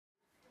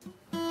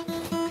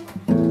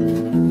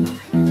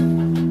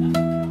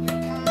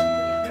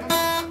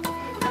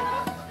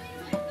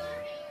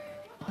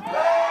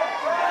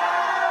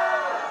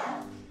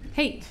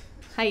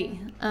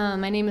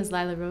My name is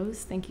Lila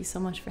Rose. Thank you so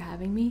much for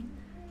having me.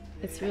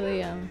 It's really,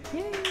 yay!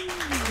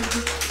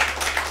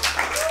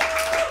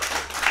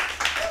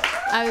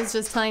 I was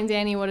just telling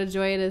Danny what a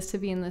joy it is to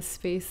be in this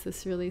space,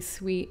 this really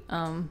sweet,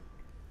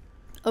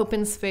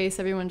 open space.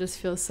 Everyone just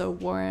feels so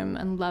warm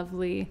and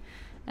lovely,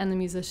 and the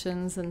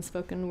musicians and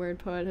spoken word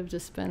poet have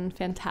just been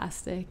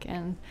fantastic.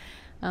 And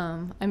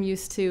I'm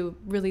used to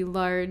really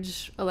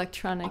large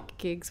electronic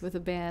gigs with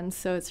a band,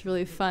 so it's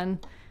really fun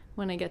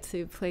when I get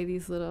to play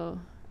these little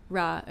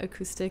raw,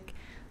 acoustic,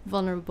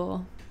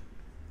 vulnerable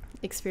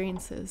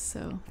experiences.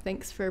 So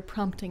thanks for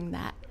prompting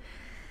that.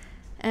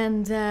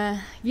 And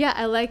yeah,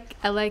 I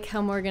like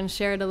how Morgan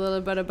shared a little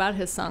bit about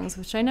his songs,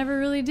 which I never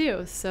really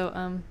do.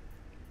 So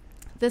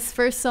this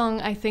first song,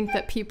 I think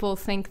that people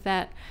think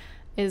that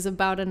is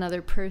about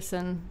another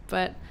person,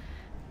 but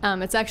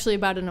it's actually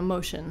about an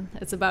emotion.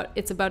 It's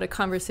about a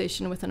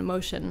conversation with an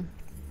emotion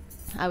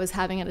I was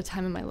having at a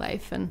time in my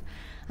life, and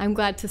I'm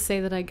glad to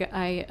say that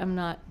I am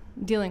not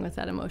dealing with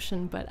that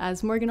emotion. But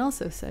as Morgan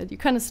also said, you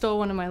kind of stole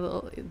one of my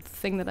little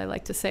thing that I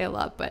like to say a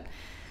lot. But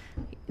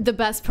the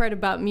best part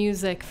about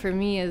music for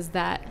me is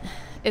that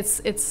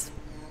it's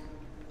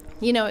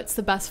you know, it's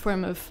the best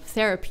form of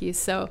therapy.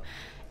 So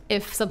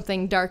if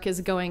something dark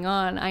is going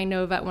on, I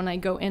know that when I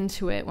go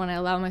into it, when I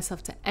allow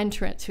myself to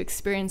enter it, to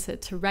experience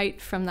it, to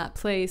write from that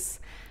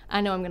place,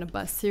 I know I'm going to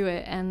bust through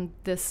it. And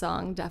this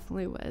song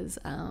definitely was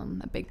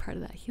a big part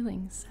of that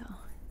healing. So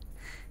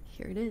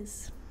here it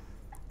is.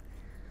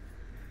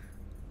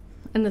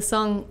 And the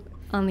song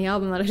on the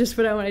album that I just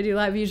put out when I do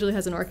live usually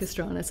has an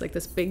orchestra, and it's like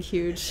this big,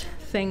 huge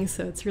thing.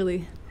 So it's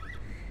fun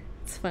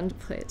to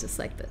play it just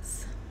like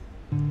this.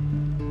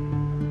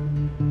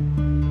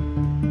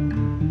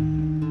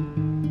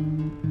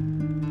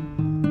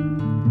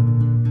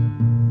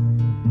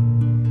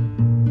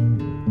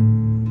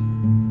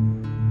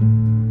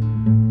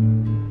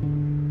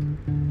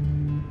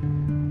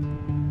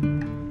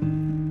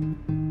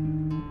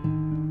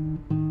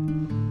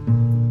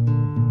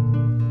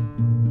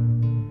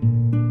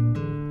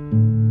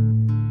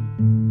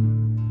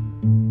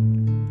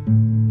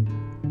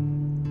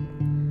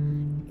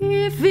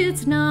 If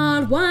it's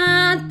not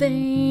one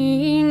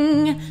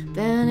thing,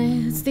 then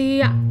it's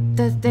the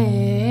other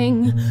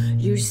thing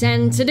you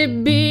sent to the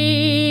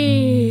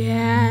be.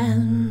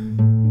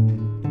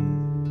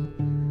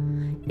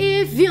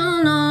 If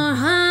you're not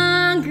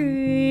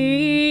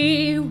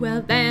hungry,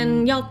 well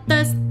then you're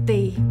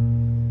thirsty,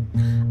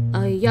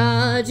 or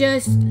you're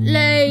just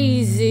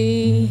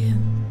lazy.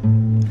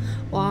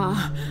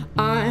 What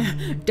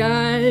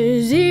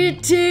does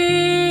it take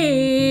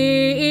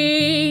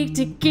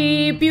to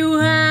keep you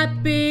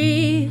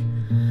happy,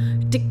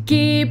 to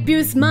keep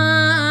you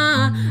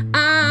smiling?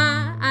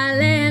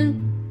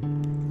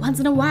 Once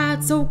in a while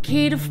it's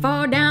okay to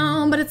fall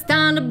down, but it's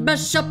time to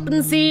brush up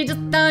and see just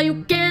how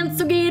you can.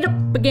 So get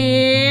up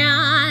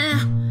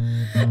again,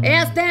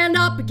 yeah, stand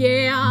up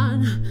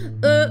again.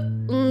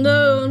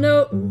 No,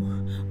 no,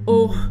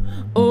 oh,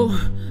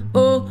 oh,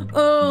 oh,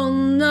 oh,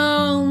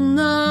 no,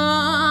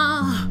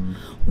 no.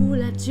 Who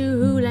let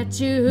you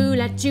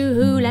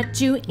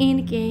in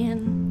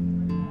again?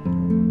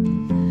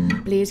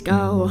 Please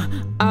go,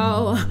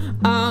 oh,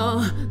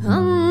 oh,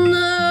 oh,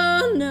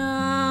 no,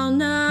 no,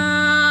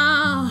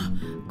 no.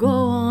 Go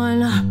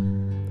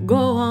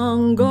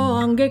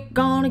on, get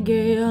gone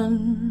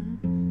again.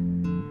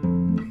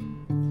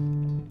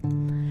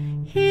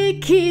 He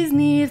keeps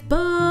his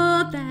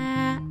both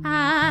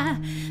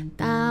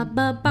top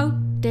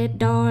about the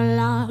door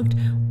locked.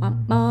 What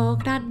more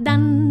could I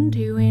done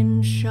to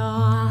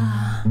ensure?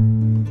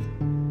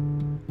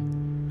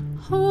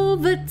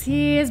 Hold the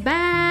tears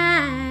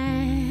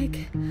back,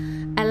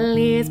 at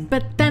least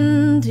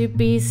pretend to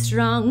be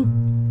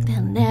strong.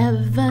 They'll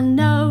never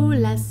know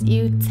lest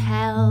you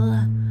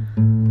tell.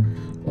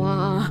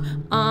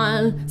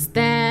 One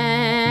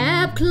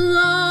step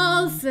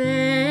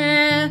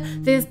closer,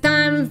 this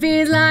time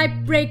feels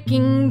like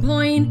breaking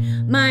point.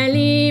 My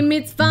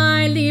limits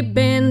finally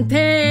been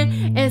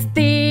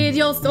tested.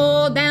 You're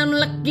so damn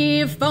lucky,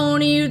 if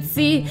only you'd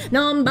see.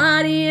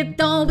 Nobody,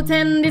 don't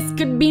pretend this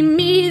could be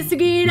me. So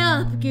get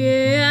up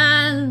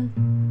again,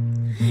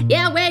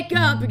 yeah, wake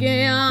up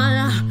again.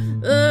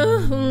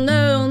 Oh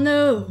no,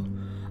 no,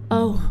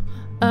 oh,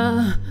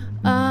 oh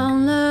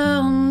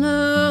no,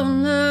 no,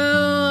 no.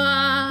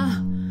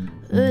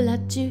 Who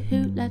let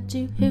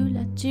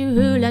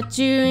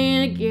you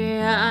in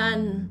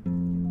again?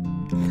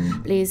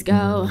 Please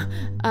go,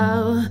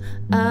 oh,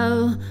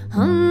 oh,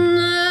 oh,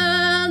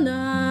 no,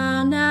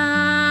 no, no.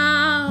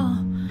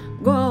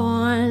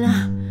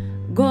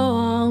 Go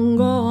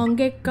on,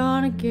 get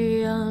gone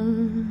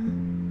again.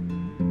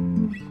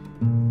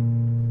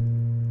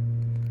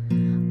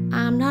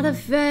 I'm not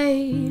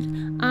afraid,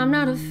 I'm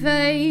not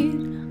afraid,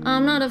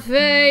 I'm not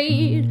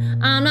afraid,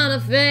 I'm not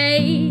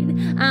afraid,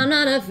 I'm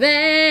not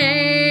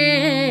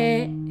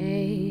afraid.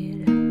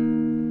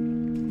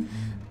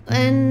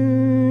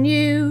 When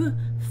you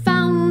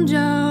found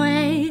your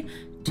way,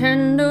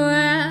 turned the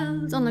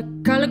world on the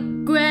color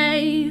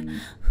gray.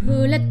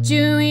 Who let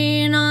you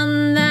in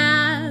on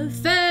that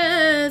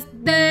first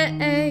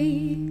day?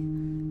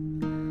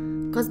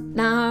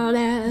 Now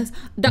there's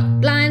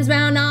dark lines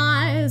round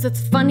eyes.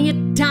 It's funny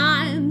at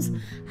times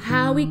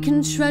how we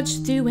can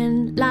trudge through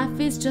when life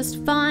is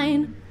just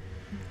fine.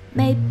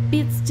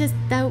 Maybe it's just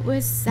that we're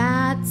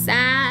sad,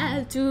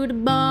 sad to the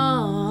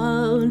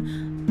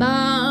bone,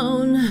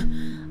 bone,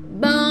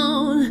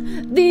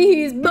 bone.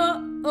 These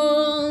bones,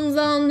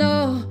 oh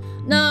no,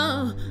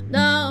 no,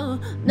 no,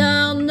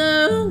 no,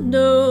 no,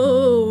 no.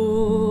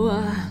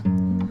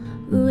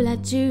 Who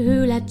let you,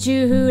 who let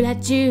you, who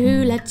let you,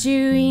 who let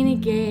you in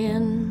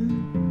again?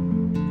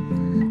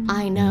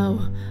 I know,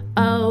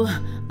 oh,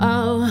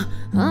 oh,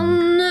 oh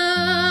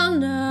no,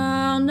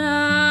 no,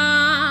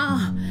 no.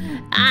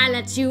 I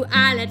let you,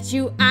 I let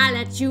you, I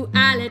let you,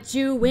 I let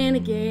you win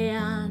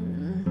again.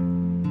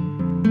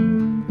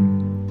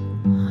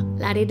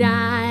 La-di-di,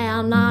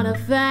 I'm not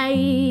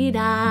afraid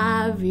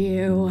of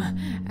you.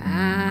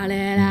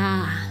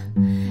 Ah-la-la.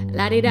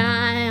 La-di-di,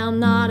 I'm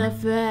not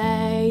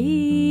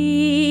afraid.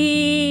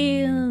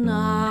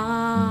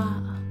 Nah.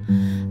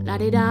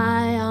 La-di-di,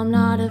 I'm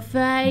not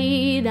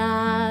afraid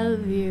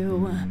of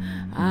you.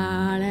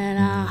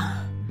 Ah-la-la.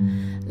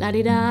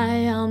 La-di-di,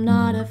 I'm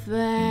not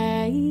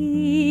afraid.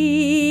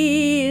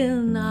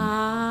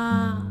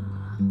 Nah.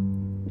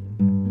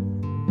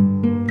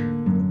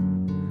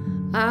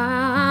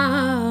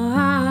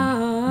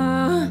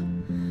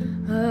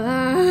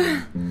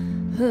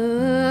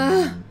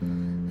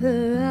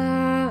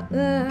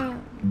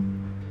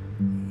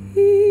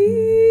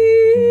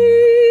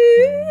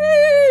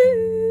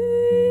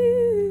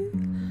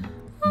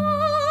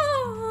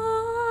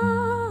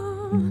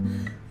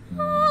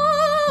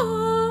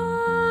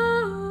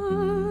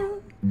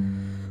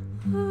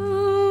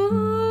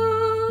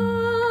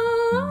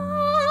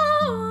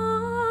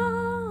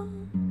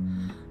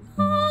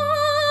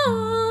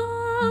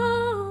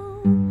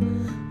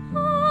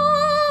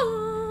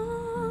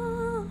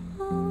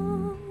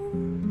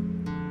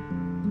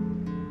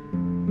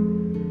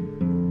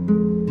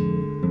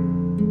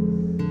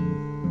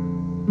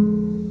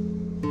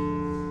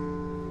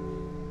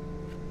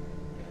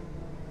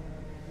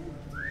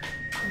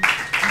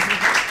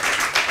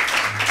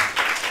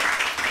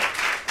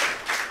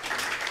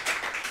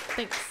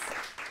 Thanks.